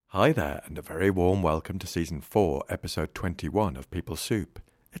Hi there, and a very warm welcome to Season 4, Episode 21 of People Soup.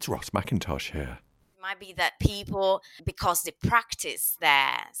 It's Ross McIntosh here. It might be that people, because they practice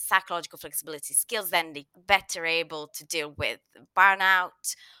their psychological flexibility skills, then they're better able to deal with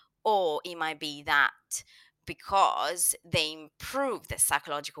burnout, or it might be that because they improve their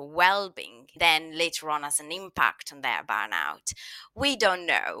psychological well-being, then later on has an impact on their burnout. We don't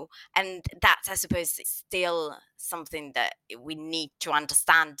know, and that, I suppose, is still something that we need to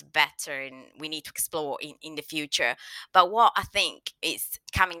understand better and we need to explore in the future. But what I think is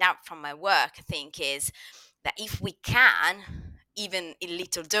coming out from my work, I think, is that if we can, even in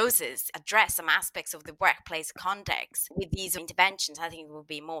little doses, address some aspects of the workplace context with these interventions, I think it will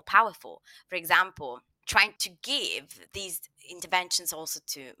be more powerful. For example, trying to give these interventions also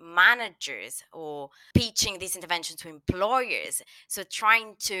to managers or pitching these interventions to employers. So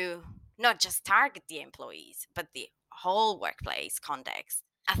trying to not just target the employees, but the whole workplace context.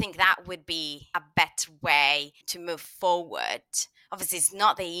 I think that would be a better way to move forward. Obviously, it's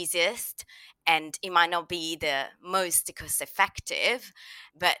not the easiest and it might not be the most cost effective,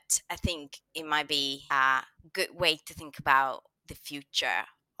 but I think it might be a good way to think about the future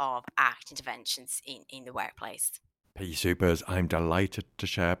of ACT interventions in the workplace. P Supers, I'm delighted to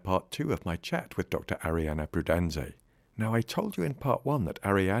share part 2 of my chat with Dr. Arianna Prudenzi. Now, I told you in part 1 that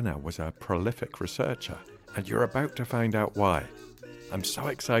Arianna was a prolific researcher, and you're about to find out why. I'm so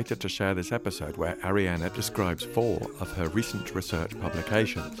excited to share this episode where Arianna describes 4 of her recent research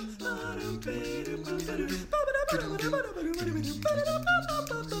publications.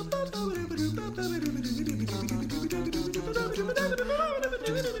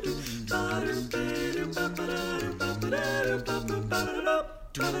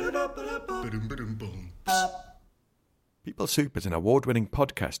 People Soup is an award-winning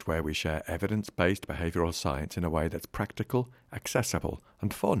podcast where we share evidence-based behavioural science in a way that's practical, accessible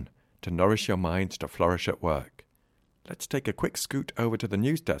and fun to nourish your mind to flourish at work. Let's take a quick scoot over to the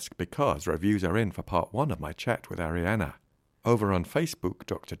news desk because reviews are in for part 1 of my chat with Arianna. Over on Facebook,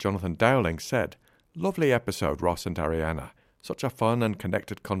 Dr. Jonathan Dowling said, "Lovely episode, Ross and Arianna. Such a fun and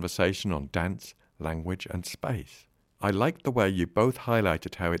connected conversation on dance, language and space. I liked the way you both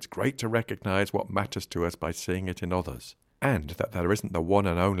highlighted how it's great to recognise what matters to us by seeing it in others, and that there isn't the one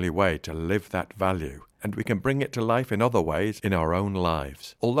and only way to live that value, and we can bring it to life in other ways in our own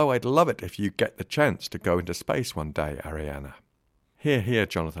lives. Although I'd love it if you get the chance to go into space one day, Arianna." Here,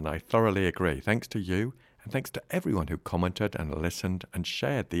 Jonathan, I thoroughly agree. Thanks to you, and thanks to everyone who commented and listened and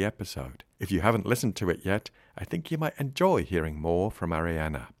shared the episode. If you haven't listened to it yet, I think you might enjoy hearing more from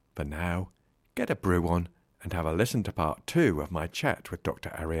Arianna. For now, get a brew on and have a listen to part 2 of my chat with Dr.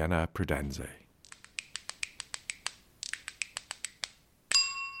 Arianna Prudenzi.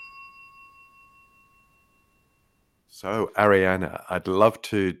 So, Arianna, I'd love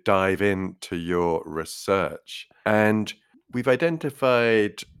to dive into your research. And we've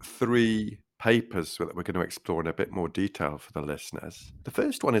identified 3 papers that we're going to explore in a bit more detail for the listeners. The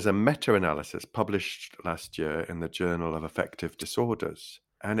first one is a meta-analysis published last year in the Journal of Affective Disorders.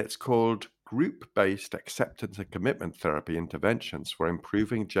 And it's called Group-Based Acceptance and Commitment Therapy Interventions for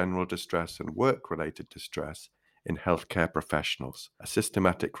Improving General Distress and Work-Related Distress in Healthcare Professionals, a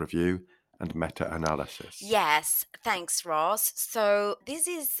systematic review and meta-analysis. Yes, thanks, Ross. So this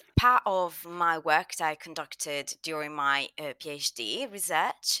is part of my work that I conducted during my PhD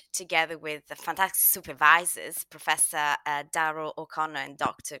research together with the fantastic supervisors, Professor Daryl O'Connor and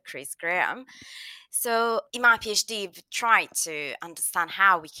Dr. Chris Graham. So in my PhD, I've tried to understand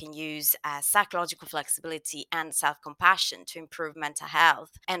how we can use psychological flexibility and self-compassion to improve mental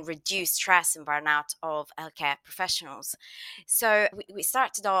health and reduce stress and burnout of healthcare professionals. So we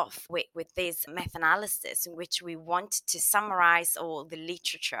started off with this meta-analysis in which we wanted to summarize all the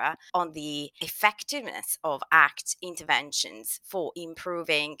literature on the effectiveness of ACT interventions for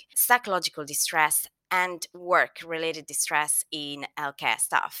improving psychological distress and work-related distress in healthcare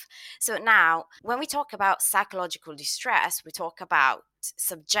staff. So now, when we talk about psychological distress, we talk about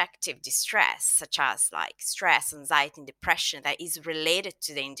subjective distress, such as like stress, anxiety, and depression that is related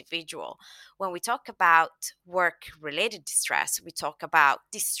to the individual. When we talk about work-related distress, we talk about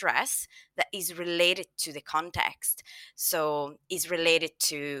distress that is related to the context. So is related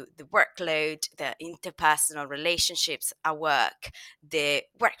to the workload, the interpersonal relationships at work, the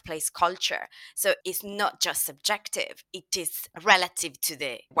workplace culture. So it's not just subjective, it is relative to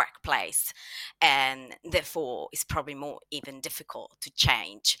the workplace, and therefore it's probably more even difficult to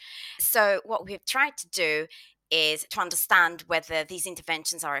change. So what we've tried to do is to understand whether these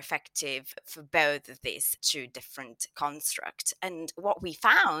interventions are effective for both of these two different constructs. And what we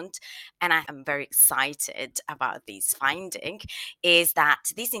found, and I am very excited about this finding, is that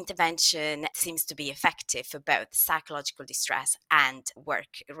this intervention seems to be effective for both psychological distress and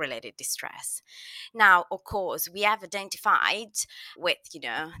work related distress. Now, of course, we have identified with,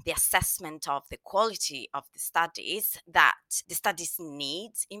 the assessment of the quality of the studies that the studies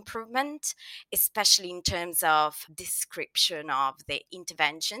need improvement, especially in terms of description of the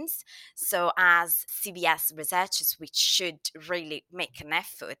interventions. So, as CBS researchers, we should really make an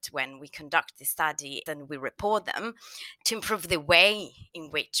effort when we conduct the study and we report them to improve the way in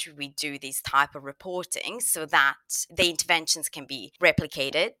which we do this type of reporting so that the interventions can be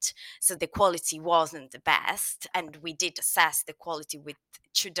replicated. So the quality wasn't the best, and we did assess the quality with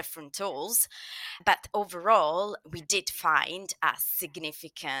two different tools. But overall, we did find a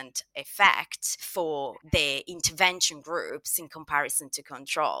significant effect for the intervention groups in comparison to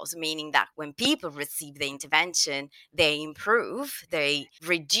controls, meaning that when people receive the intervention, they improve, they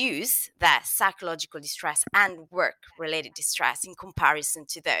reduce their psychological distress and work related distress in comparison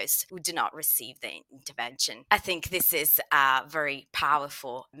to those who do not receive the intervention. I think this is a very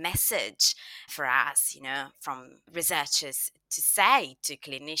powerful message for us, from researchers to say to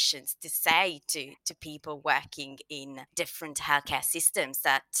clinicians, to say to people working in different healthcare systems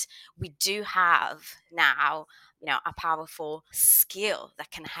that we do have now, a powerful skill that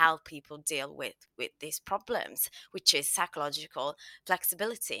can help people deal with these problems, which is psychological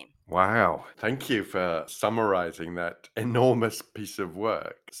flexibility. Wow. Thank you for summarizing that enormous piece of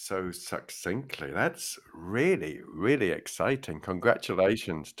work so succinctly. That's really, really exciting.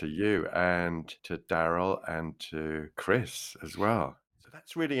 Congratulations to you and to Daryl and to Chris as well. So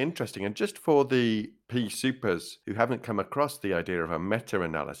that's really interesting. And just for the P supers who haven't come across the idea of a meta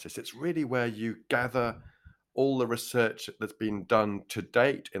analysis, it's really where you gather all the research that's been done to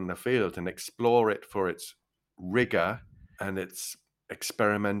date in the field and explore it for its rigor and its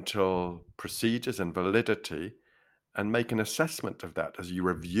experimental procedures and validity, and make an assessment of that as you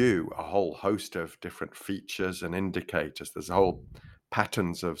review a whole host of different features and indicators. There's a whole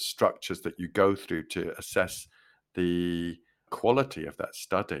patterns of structures that you go through to assess the quality of that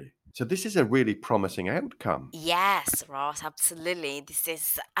study. So this is a really promising outcome. Yes, Ross, absolutely. This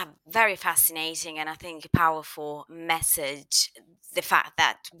is a very fascinating and I think powerful message. The fact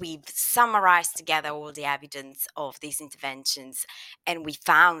that we've summarized together all the evidence of these interventions and we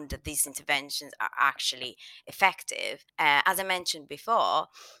found that these interventions are actually effective. As I mentioned before,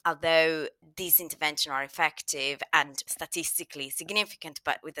 although these interventions are effective and statistically significant,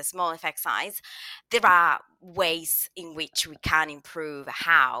 but with a small effect size, there are ways in which we can improve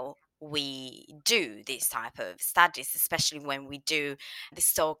how we do these type of studies, especially when we do the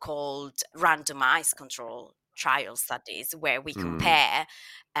so-called randomized control trial studies, where we Mm. compare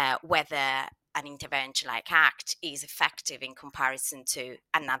whether an intervention like ACT is effective in comparison to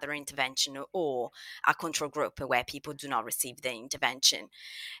another intervention or a control group where people do not receive the intervention.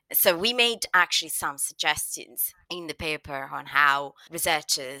 So we made actually some suggestions in the paper on how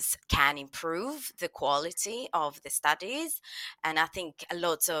researchers can improve the quality of the studies, and I think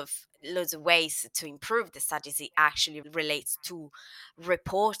lots of ways to improve the studies. It actually relates to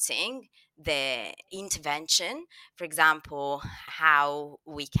reporting the intervention. For example, how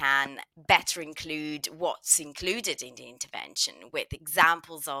we can better include what's included in the intervention with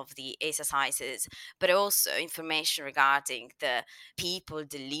examples of the exercises, but also information regarding the people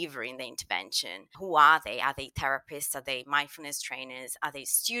delivering the intervention. Who are they? Are they therapists? Are they mindfulness trainers? Are they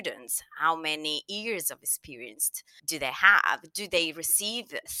students? How many years of experience do they have? Do they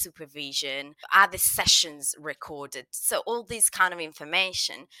receive supervision? Are the sessions recorded? So all this kind of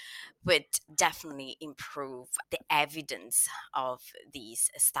information would definitely improve the evidence of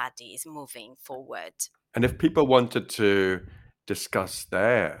these studies moving forward. And if people wanted to discuss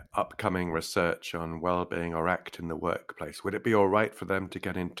their upcoming research on well-being or ACT in the workplace, would it be all right for them to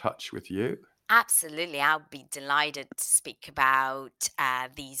get in touch with you? Absolutely, I'll be delighted to speak about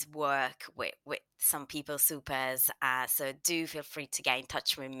these work with some people supers. So do feel free to get in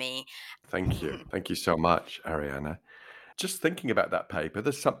touch with me. Thank you. Thank you so much, Ariana. Just thinking about that paper,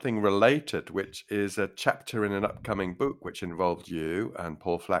 there's something related, which is a chapter in an upcoming book which involved you and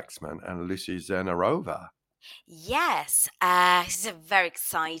Paul Flaxman and Lucy Zernarova. Yes, it's a very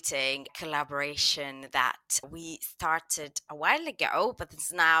exciting collaboration that we started a while ago, but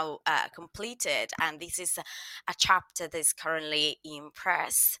it's now completed. And this is a chapter that is currently in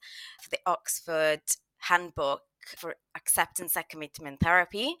press for the Oxford Handbook for acceptance and commitment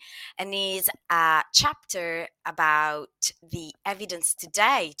therapy, and is a chapter about the evidence to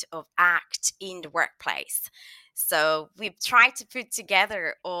date of ACT in the workplace. So we've tried to put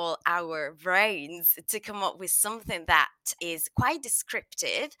together all our brains to come up with something that is quite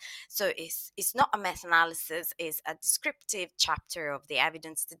descriptive. So it's not a meta-analysis, it's a descriptive chapter of the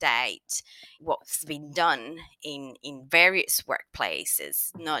evidence to date, what's been done in various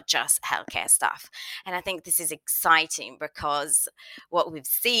workplaces, not just healthcare stuff. And I think this is exciting because what we've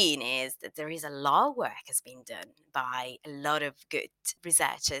seen is that there is a lot of work has been done by a lot of good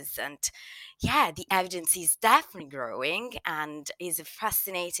researchers, and yeah, the evidence is definitely growing and is a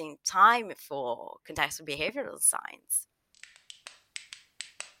fascinating time for contextual behavioral science.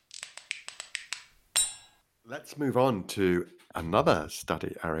 Let's move on to another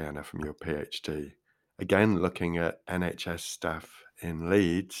study, Arianna, from your PhD. Again, looking at NHS staff in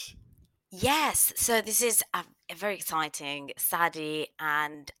Leeds. Yes, so this is a very exciting study,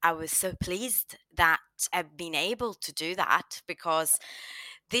 and I was so pleased that I've been able to do that because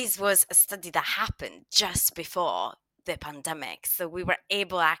this was a study that happened just before the pandemic. So we were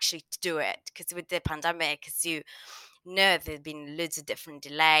able actually to do it because with the pandemic, as you know, there've been loads of different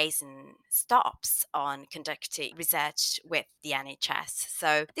delays and stops on conducting research with the NHS.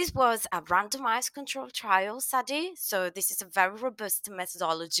 So this was a randomized controlled trial study. So this is a very robust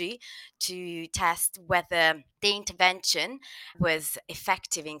methodology to test whether the intervention was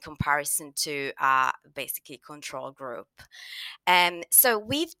effective in comparison to a basically control group. So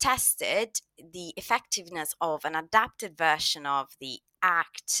we've tested the effectiveness of an adapted version of the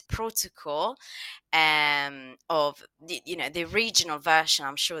ACT protocol, of the regional version.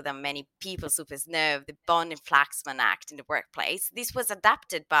 I'm sure that many people supers know the Bond and Flaxman Act in the workplace. This was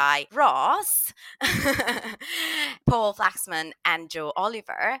adapted by Ross, Paul Flaxman, and Joe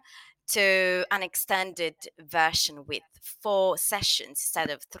Oliver to an extended version with 4 sessions instead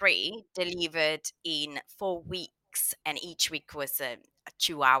of 3, delivered in 4 weeks, and each week was a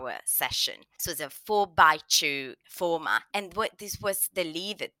 2-hour session. So it's a 4x2 format. And what this was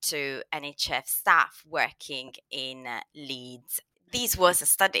delivered to NHS staff working in Leeds. This was a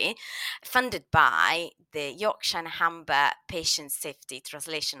study funded by the Yorkshire and Humber Patient Safety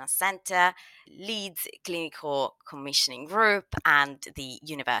Translational Centre, Leeds Clinical Commissioning Group, and the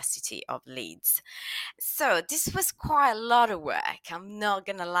University of Leeds. So this was quite a lot of work, I'm not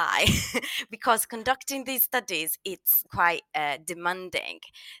gonna lie, because conducting these studies, it's quite demanding.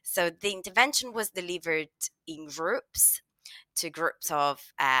 So the intervention was delivered in groups to groups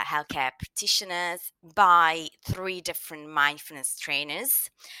of healthcare practitioners by 3 different mindfulness trainers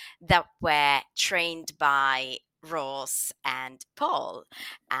that were trained by Ross and Paul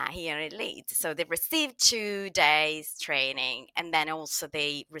here in Leeds. So they received 2 days training, and then also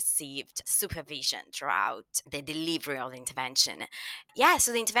they received supervision throughout the delivery of the intervention. Yeah,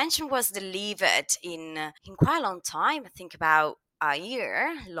 so the intervention was delivered in quite a long time, I think about a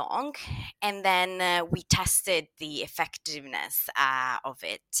year long, and then we tested the effectiveness of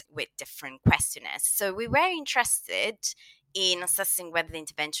it with different questionnaires. So we were interested in assessing whether the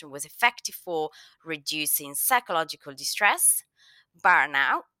intervention was effective for reducing psychological distress,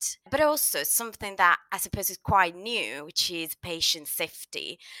 burnout, but also something that I suppose is quite new, which is patient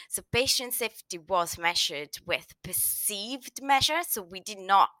safety. So patient safety was measured with perceived measures. So we did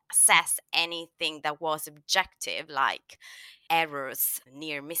not assess anything that was objective, like errors,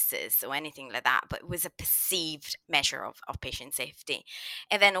 near misses, or anything like that, but it was a perceived measure of patient safety.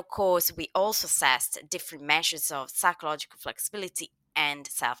 And then, of course, we also assessed different measures of psychological flexibility and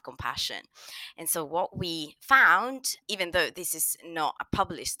self compassion. And so, what we found, even though this is not a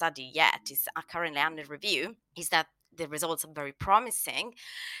published study yet, is currently under review, is that the results are very promising,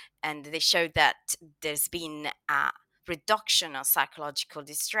 and they show that there's been a reduction of psychological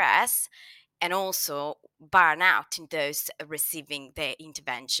distress and also burnout in those receiving the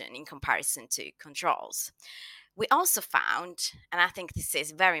intervention in comparison to controls. We also found, and I think this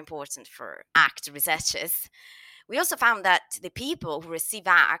is very important for ACT researchers, we also found that the people who receive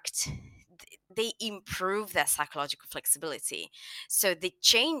ACT, they improve their psychological flexibility. So the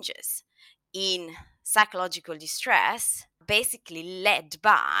changes in psychological distress basically led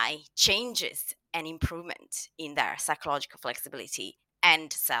by changes and improvement in their psychological flexibility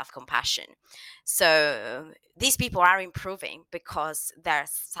and self-compassion. So these people are improving because their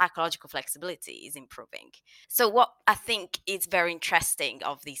psychological flexibility is improving. So what I think is very interesting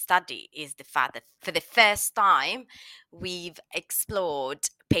of this study is the fact that for the first time we've explored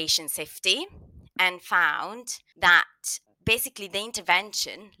patient safety and found that basically the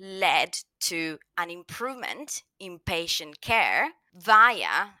intervention led to an improvement in patient care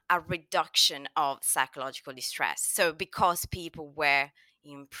via a reduction of psychological distress. So, because people were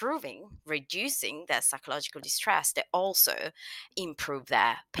reducing their psychological distress, they also improve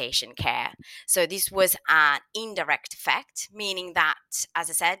their patient care. So, this was an indirect effect, meaning that, as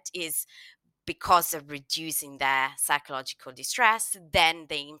I said, is because of reducing their psychological distress, then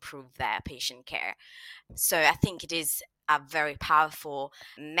they improve their patient care. So I think it is a very powerful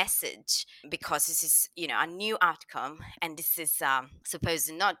message, because this is, a new outcome, and this is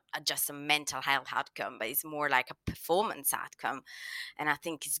supposed not just a mental health outcome, but it's more like a performance outcome. And I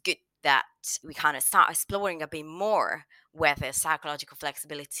think it's good that we kind of start exploring a bit more whether psychological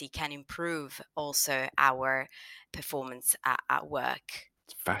flexibility can improve also our performance at work.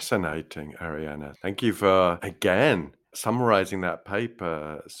 It's fascinating, Arianna. Thank you for, again, summarizing that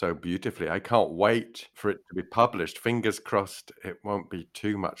paper so beautifully. I can't wait for it to be published. Fingers crossed it won't be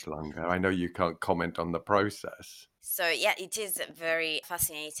too much longer. I know you can't comment on the process. So, yeah, it is very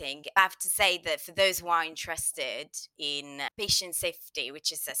fascinating. I have to say that for those who are interested in patient safety,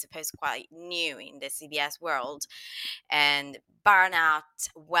 which is, I suppose, quite new in the CBS world, and burnout,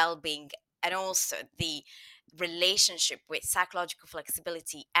 well being, and also the relationship with psychological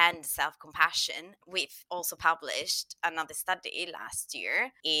flexibility and self compassion, we've also published another study last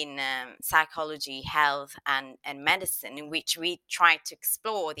year in Psychology, Health, and Medicine, in which we tried to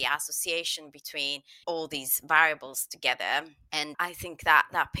explore the association between all these variables together. And I think that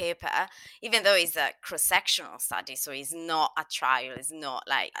that paper, even though it's a cross sectional study, so it's not a trial, it's not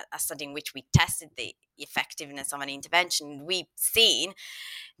like a study in which we tested the effectiveness of an intervention, we've seen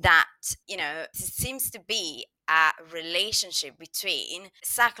that, there seems to be a relationship between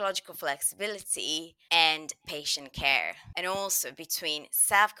psychological flexibility and patient care, and also between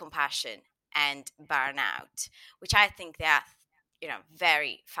self-compassion and burnout, which I think they are,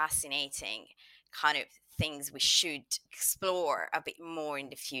 very fascinating kind of things we should explore a bit more in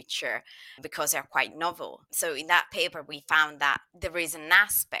the future, because they're quite novel. So in that paper we found that there is an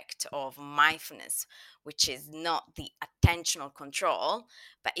aspect of mindfulness which is not the attentional control,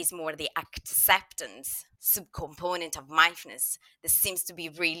 but is more the acceptance subcomponent of mindfulness that seems to be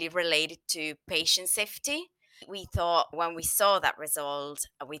really related to patient safety. We thought, when we saw that result,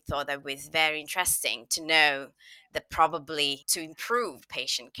 we thought that it was very interesting to know that probably to improve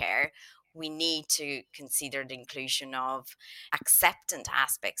patient care, we need to consider the inclusion of acceptant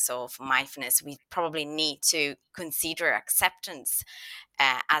aspects of mindfulness. We probably need to consider acceptance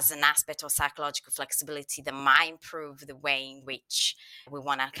as an aspect of psychological flexibility that might improve the way in which we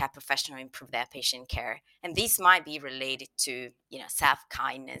want our care professional improve their patient care. And this might be related to,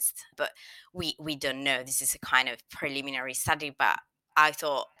 self-kindness, but we don't know. This is a kind of preliminary study, but I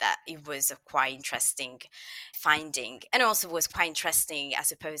thought that it was a quite interesting finding. And also was quite interesting, I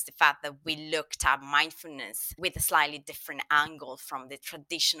suppose, the fact that we looked at mindfulness with a slightly different angle from the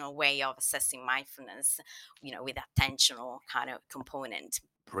traditional way of assessing mindfulness, with attentional kind of component.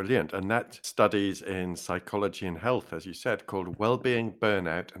 Brilliant. And that studies in psychology and health, as you said, called Wellbeing,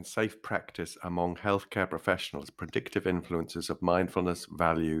 Burnout, and Safe Practice Among Healthcare Professionals, Predictive Influences of Mindfulness,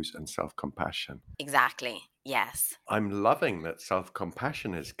 Values, and Self-Compassion. Exactly. Yes. I'm loving that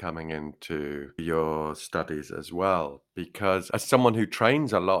self-compassion is coming into your studies as well, because as someone who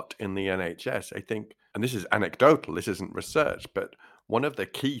trains a lot in the NHS, I think, and this is anecdotal, this isn't research, but one of the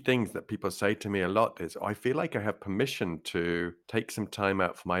key things that people say to me a lot is, I feel like I have permission to take some time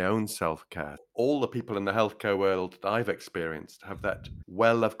out for my own self-care. All the people in the healthcare world that I've experienced have that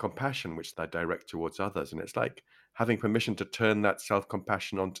well of compassion which they direct towards others. And it's like having permission to turn that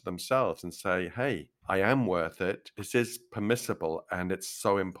self-compassion onto themselves and say, hey, I am worth it. This is permissible, and it's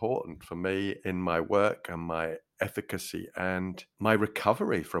so important for me in my work and my efficacy and my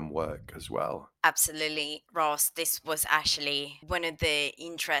recovery from work as well. Absolutely, Ross. This was actually one of the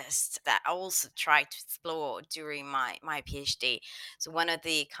interests that I also tried to explore during my PhD. So one of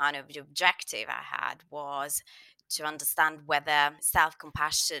the kind of the objective I had was to understand whether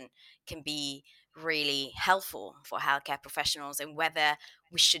self-compassion can be really helpful for healthcare professionals, and whether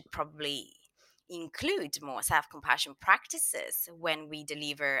we should probably include more self-compassion practices when we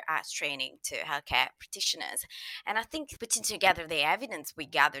deliver training to healthcare practitioners. And I think putting together the evidence we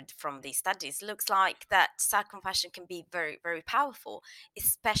gathered from these studies looks like that self-compassion can be very, very powerful,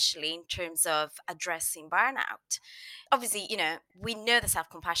 especially in terms of addressing burnout. Obviously, we know that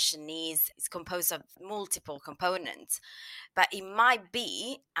self-compassion is composed of multiple components, but it might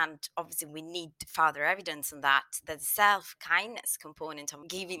be, and obviously we need further evidence on that, the self-kindness component of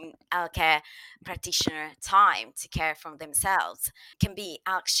giving healthcare practitioner time to care for themselves can be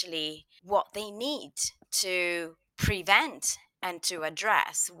actually what they need to prevent and to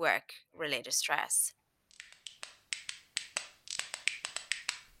address work-related stress.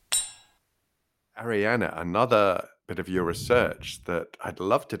 Arianna, another bit of your research that I'd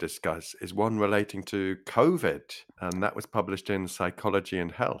love to discuss is one relating to COVID, and that was published in Psychology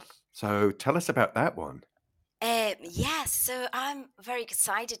and Health. So tell us about that one. Yes, so I'm very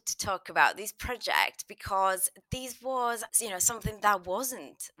excited to talk about this project because this was, something that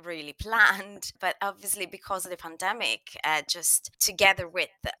wasn't really planned, but obviously because of the pandemic, just together with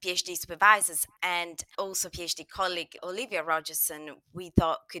the PhD supervisors and also PhD colleague Olivia Rogerson, we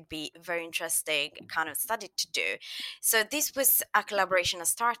thought could be a very interesting kind of study to do. So this was a collaboration that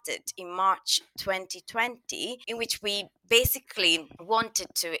started in March 2020, in which we basically wanted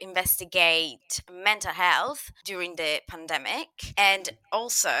to investigate mental health during the pandemic and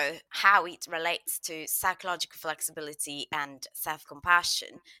also how it relates to psychological flexibility and self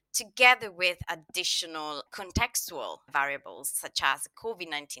compassion, together with additional contextual variables such as COVID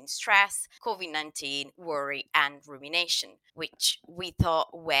 19 stress, COVID 19 worry, and rumination, which we thought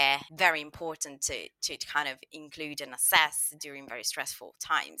were very important to kind of include and assess during very stressful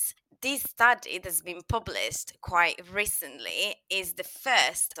times. This study that's been published quite recently is the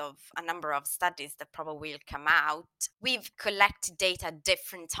first of a number of studies that probably will come out. We've collected data at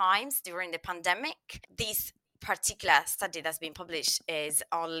different times during the pandemic. This particular study that's been published is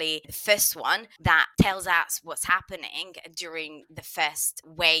only the first one that tells us what's happening during the first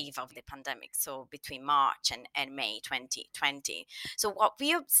wave of the pandemic, so between March and May 2020. So what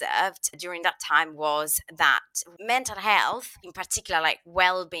we observed during that time was that mental health, in particular like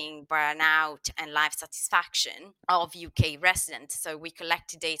well-being, burnout, and life satisfaction of UK residents, so we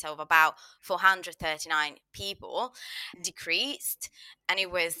collected data of about 439 people, decreased, and it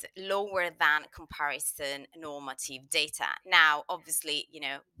was lower than comparison normative data. Now, obviously,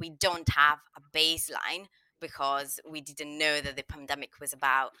 we don't have a baseline because we didn't know that the pandemic was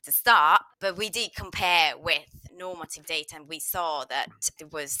about to start, but we did compare with normative data and we saw that there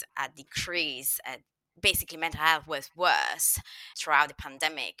was a decrease. Basically, mental health was worse throughout the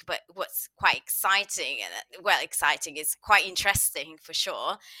pandemic. But what's quite exciting, exciting is quite interesting for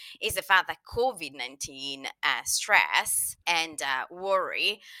sure, is the fact that COVID-19 stress and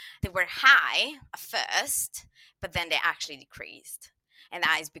worry, they were high at first, but then they actually decreased. And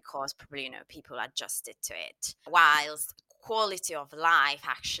that is because probably, people adjusted to it, whilst quality of life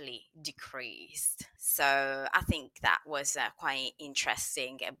actually decreased. So I think that was quite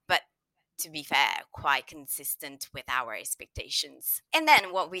interesting. But to be fair, quite consistent with our expectations. And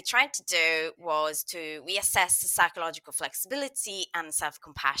then what we tried to do was we assessed psychological flexibility and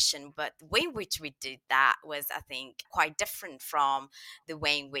self-compassion, but the way in which we did that was, I think, quite different from the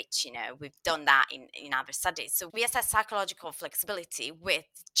way in which, we've done that in other studies. So we assessed psychological flexibility with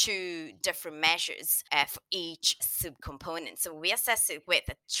two different measures for each subcomponent. So we assessed it with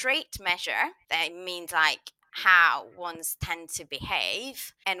a trait measure, that means like how ones tend to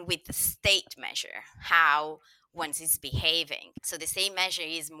behave, and with the state measure, how one is behaving. So the state measure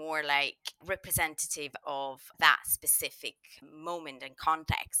is more like representative of that specific moment and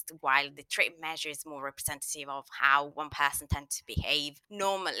context, while the trait measure is more representative of how one person tends to behave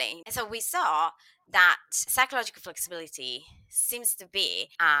normally. And so we saw that psychological flexibility seems to be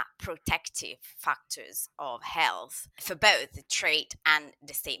a protective factors of health for both the trait and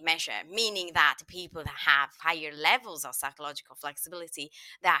the state measure, meaning that people that have higher levels of psychological flexibility,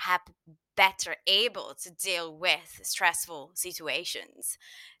 that have better able to deal with stressful situations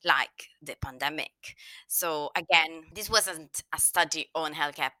like the pandemic. So again, this wasn't a study on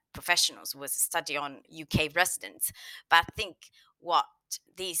healthcare professionals, it was a study on UK residents. But I think what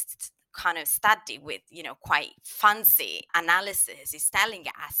this kind of study with quite fancy analysis is telling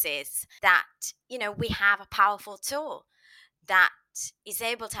us is that we have a powerful tool that is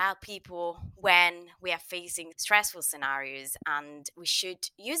able to help people when we are facing stressful scenarios, and we should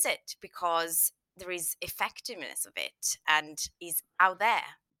use it because there is effectiveness of it and is out there.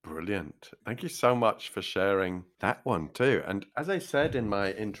 Brilliant. Thank you so much for sharing that one too. And as I said in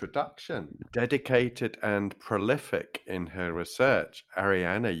my introduction, dedicated and prolific in her research,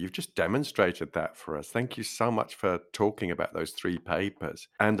 Arianna, you've just demonstrated that for us. Thank you so much for talking about those three papers.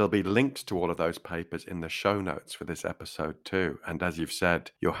 And there'll be links to all of those papers in the show notes for this episode too. And as you've said,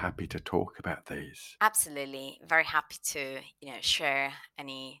 you're happy to talk about these. Absolutely. Very happy to, share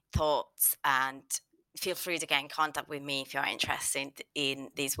any thoughts, and feel free to get in contact with me if you're interested in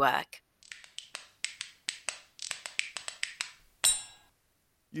this work.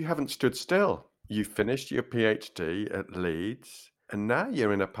 You haven't stood still. You finished your PhD at Leeds, and now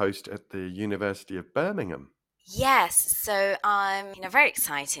you're in a post at the University of Birmingham. Yes, so I'm in a very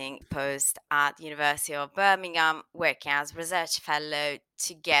exciting post at the University of Birmingham, working as research fellow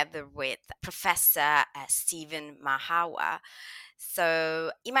together with Professor Stephen Mahawa.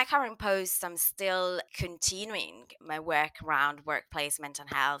 So, in my current post, I'm still continuing my work around workplace mental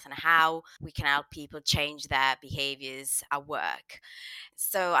health and how we can help people change their behaviors at work.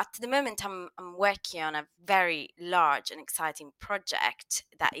 So at the moment, I'm working on a very large and exciting project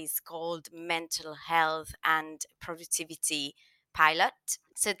that is called Mental Health and Productivity Pilot.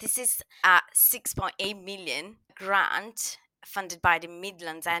 So this is a 6.8 million grant funded by the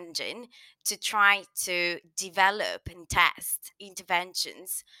Midlands Engine to try to develop and test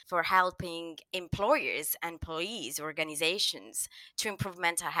interventions for helping employers, employees, organizations to improve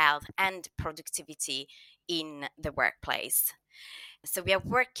mental health and productivity in the workplace. So we are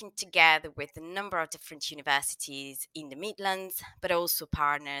working together with a number of different universities in the Midlands, but also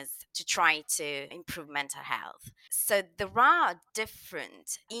partners to try to improve mental health. So there are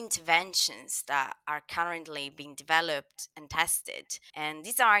different interventions that are currently being developed and tested, and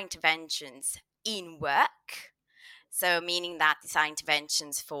these are interventions in work. So meaning that these are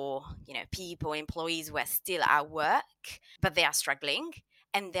interventions for, people, employees who are still at work, but they are struggling.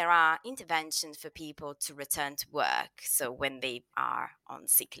 And there are interventions for people to return to work. So when they are on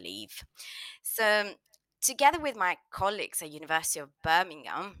sick leave. So together with my colleagues at University of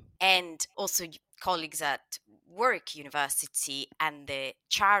Birmingham and also colleagues at Warwick University and the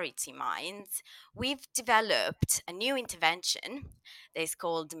Charity Minds, we've developed a new intervention that is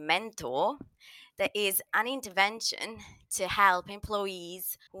called Mentor. That is an intervention to help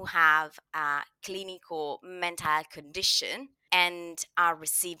employees who have a clinical mental health condition and are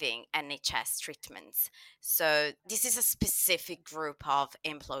receiving NHS treatments. So, this is a specific group of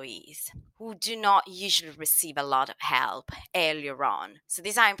employees who do not usually receive a lot of help earlier on. So,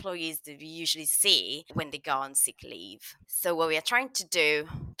 these are employees that we usually see when they go on sick leave. So, what we are trying to do,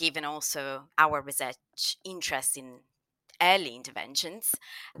 given also our research interest in early interventions,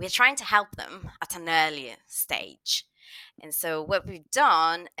 we're trying to help them at an earlier stage. And so, what we've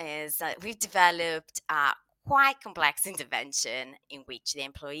done is that we've developed a quite complex intervention in which the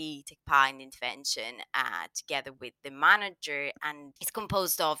employee take part in the intervention together with the manager, and it's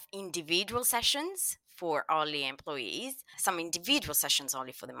composed of individual sessions for all the employees, some individual sessions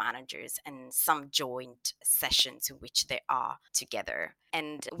only for the managers, and some joint sessions in which they are together.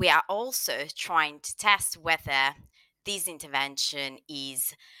 And we are also trying to test whether this intervention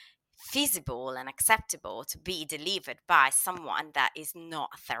is feasible and acceptable to be delivered by someone that is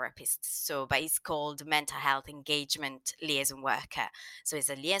not a therapist. So, but it's called mental health engagement liaison worker. So, it's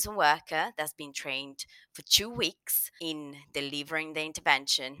a liaison worker that's been trained for 2 weeks in delivering the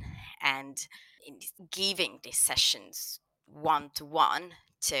intervention and in giving these sessions one to one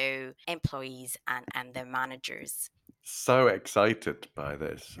to employees and their managers. So excited by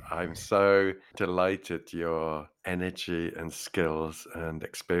this. I'm so delighted your energy and skills and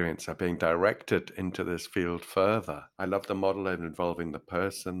experience are being directed into this field further. I love the model of involving the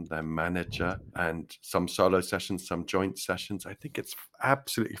person, their manager, and some solo sessions, some joint sessions. I think it's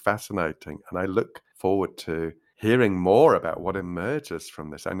absolutely fascinating. And I look forward to hearing more about what emerges from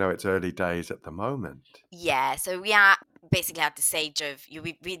this. I know it's early days at the moment. Yeah, so we are basically at the stage of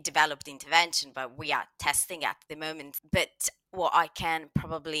we developed the intervention, but we are testing at the moment. But what I can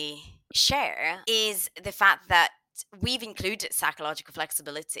probably share is the fact that we've included psychological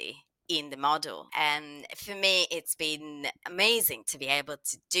flexibility in the model. And for me, it's been amazing to be able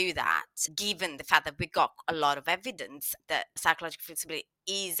to do that, given the fact that we got a lot of evidence that psychological flexibility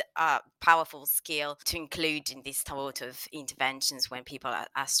is a powerful skill to include in this sort of interventions when people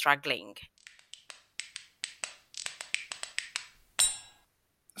are struggling.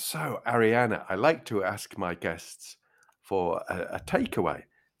 So, Ariana, I like to ask my guests for a takeaway,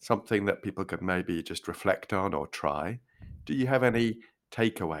 something that people could maybe just reflect on or try. Do you have any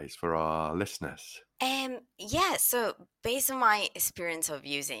takeaways for our listeners? Yeah, so based on my experience of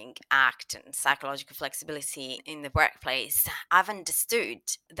using ACT and psychological flexibility in the workplace, I've understood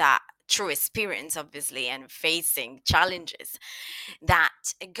that through experience, obviously, and facing challenges, that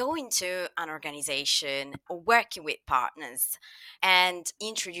going to an organization or working with partners and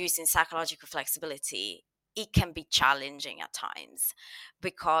introducing psychological flexibility, it can be challenging at times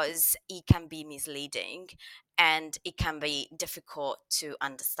because it can be misleading and it can be difficult to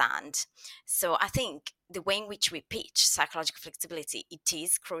understand. So I think the way in which we pitch psychological flexibility, it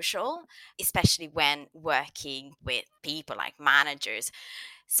is crucial, especially when working with people like managers.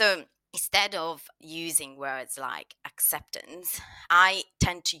 So instead of using words like acceptance, I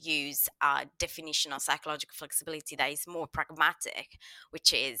tend to use a definition of psychological flexibility that is more pragmatic,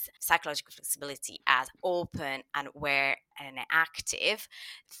 which is psychological flexibility as open and aware and active.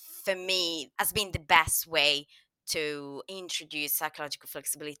 For me, has been the best way to introduce psychological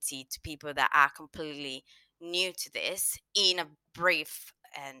flexibility to people that are completely new to this in a brief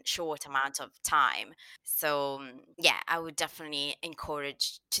and short amount of time. So, yeah, I would definitely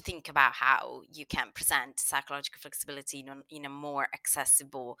encourage to think about how you can present psychological flexibility in a more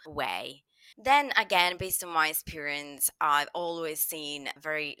accessible way. Then again, based on my experience, I've always seen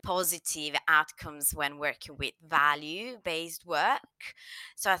very positive outcomes when working with value based work.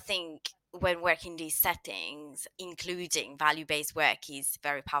 So I think when working in these settings, including value based work is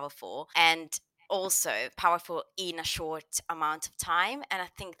very powerful. And also powerful in a short amount of time. And I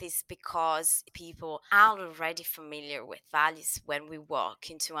think this is because people are already familiar with values when we walk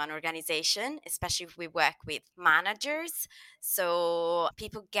into an organization, especially if we work with managers. So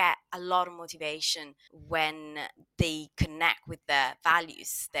people get a lot of motivation when they connect with their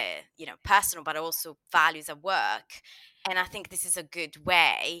values, their, personal, but also values at work. And I think this is a good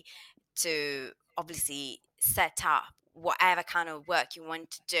way to obviously set up whatever kind of work you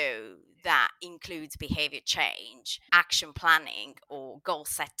want to do that includes behavior change, action planning, or goal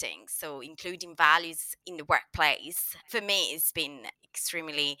setting. So, including values in the workplace, for me, it's been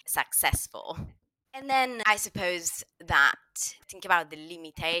extremely successful. And then I suppose that think about the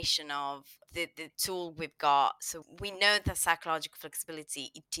limitation of the tool we've got. So we know that psychological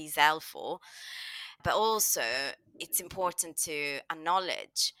flexibility it is helpful, but also it's important to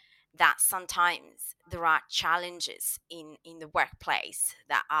acknowledge that sometimes there are challenges in the workplace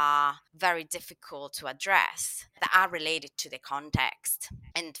that are very difficult to address that are related to the context.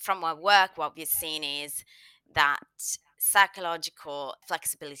 And from our work, what we've seen is that psychological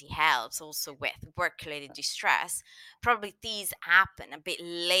flexibility helps also with work related distress. Probably these happen a bit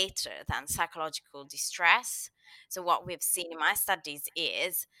later than psychological distress. So, what we've seen in my studies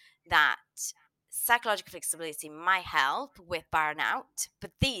is that psychological flexibility might help with burnout,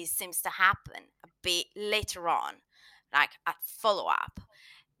 but this seems to happen a bit later on, like at follow up.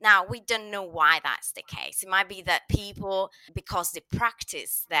 Now, we don't know why that's the case. It might be that people, because they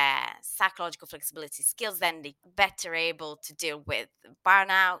practice their psychological flexibility skills, then they're better able to deal with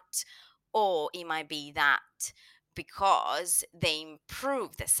burnout, or it might be that because they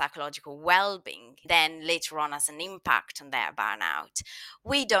improve their psychological well-being then later on has an impact on their burnout.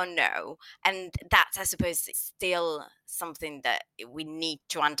 We don't know, and that I suppose is still something that we need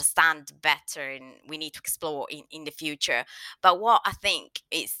to understand better and we need to explore in the future. But what I think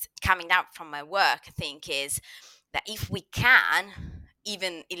is coming out from my work, I think, is that if we can,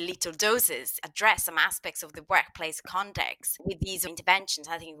 even in little doses, address some aspects of the workplace context with these interventions,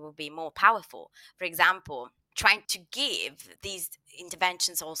 I think it will be more powerful. For example, trying to give these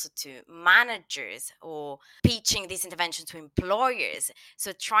interventions also to managers or pitching these interventions to employers.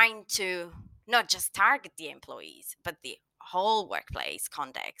 So trying to not just target the employees, but the whole workplace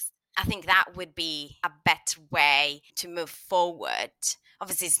context. I think that would be a better way to move forward.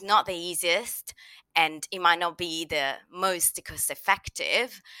 Obviously, it's not the easiest and it might not be the most cost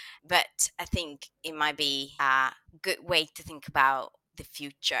effective, but I think it might be a good way to think about the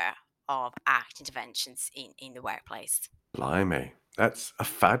future of ACT interventions in the workplace. Blimey, that's a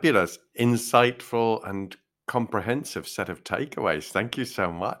fabulous, insightful, and comprehensive set of takeaways. Thank you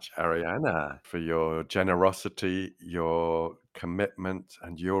so much, Arianna, for your generosity, your commitment,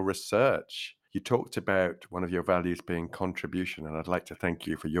 and your research. You talked about one of your values being contribution, and I'd like to thank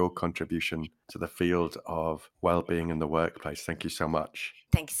you for your contribution to the field of well-being in the workplace. Thank you so much.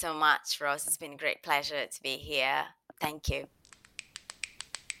 Thank you so much, Ross. It's been a great pleasure to be here. Thank you.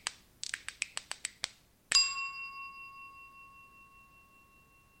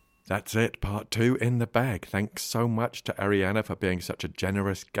 That's it, part 2 in the bag. Thanks so much to Arianna for being such a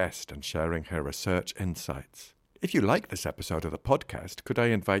generous guest and sharing her research insights. If you like this episode of the podcast, could I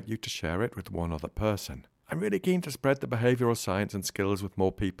invite you to share it with one other person? I'm really keen to spread the behavioural science and skills with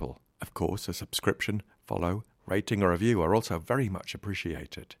more people. Of course, a subscription, follow, rating or review are also very much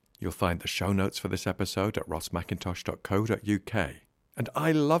appreciated. You'll find the show notes for this episode at rossmcintosh.co.uk. And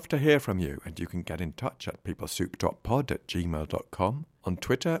I love to hear from you, and you can get in touch at peoplesoup.pod@gmail.com. On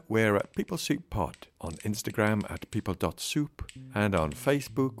Twitter, we're at peoplesouppod. On Instagram at people.soup. And on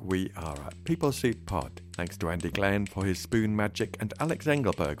Facebook, we are at peoplesouppod. Thanks to Andy Glenn for his spoon magic and Alex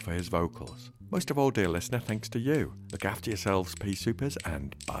Engelberg for his vocals. Most of all, dear listener, thanks to you. Look after yourselves, pea soupers,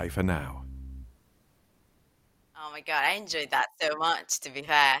 and bye for now. Oh my God, I enjoyed that so much, to be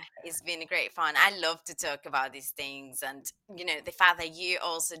fair. It's been great fun. I love to talk about these things. And, the fact that you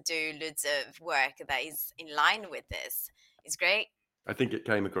also do loads of work that is in line with this is great. I think it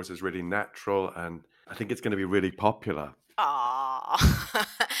came across as really natural, and I think it's going to be really popular. Oh,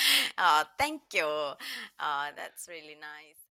 oh, thank you. Oh, that's really nice.